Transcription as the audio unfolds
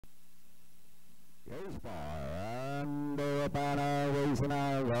Case bar and the banner racing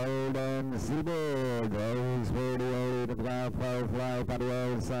out golden silver goes for the way to ground firefly by the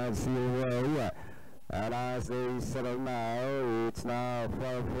outside silver. And as they settle now, it's now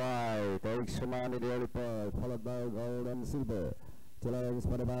firefly takes command of the early part, followed by gold and silver. Two legs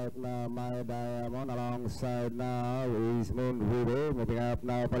put about now, my diamond alongside now is Moon River, moving up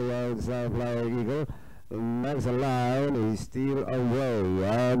now for the outside flying eagle. Next line is still away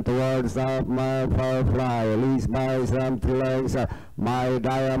and towards up my firefly, released by some two legs. My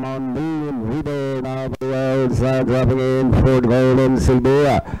diamond Moon River now for the outside, dropping in for gold and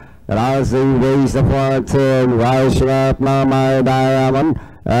silver. And as they raise the front turn, rising up now my diamond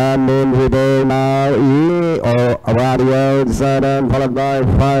and Moon River now or around the outside and followed by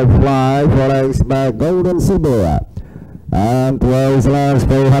firefly, four legs back gold and silver. And towards the last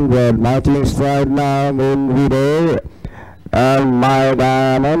 400, marching stride now, Moon River. And my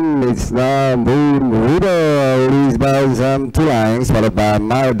diamond, it's now Moon River, released by some two lines, followed by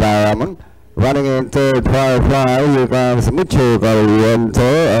my diamond. Running into firefly, here comes Mitchell Corriente,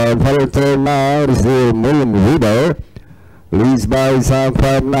 and followed turn now, this is Moon River. Released by some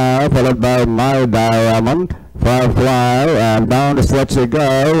five now, followed by my diamond, firefly, and down the stretch they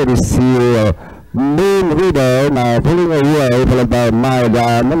go, this is Moon River now pulling away, followed by my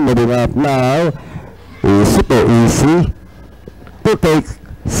diamond, moving up now. Is super easy to take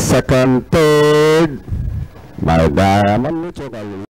second, third. My diamond,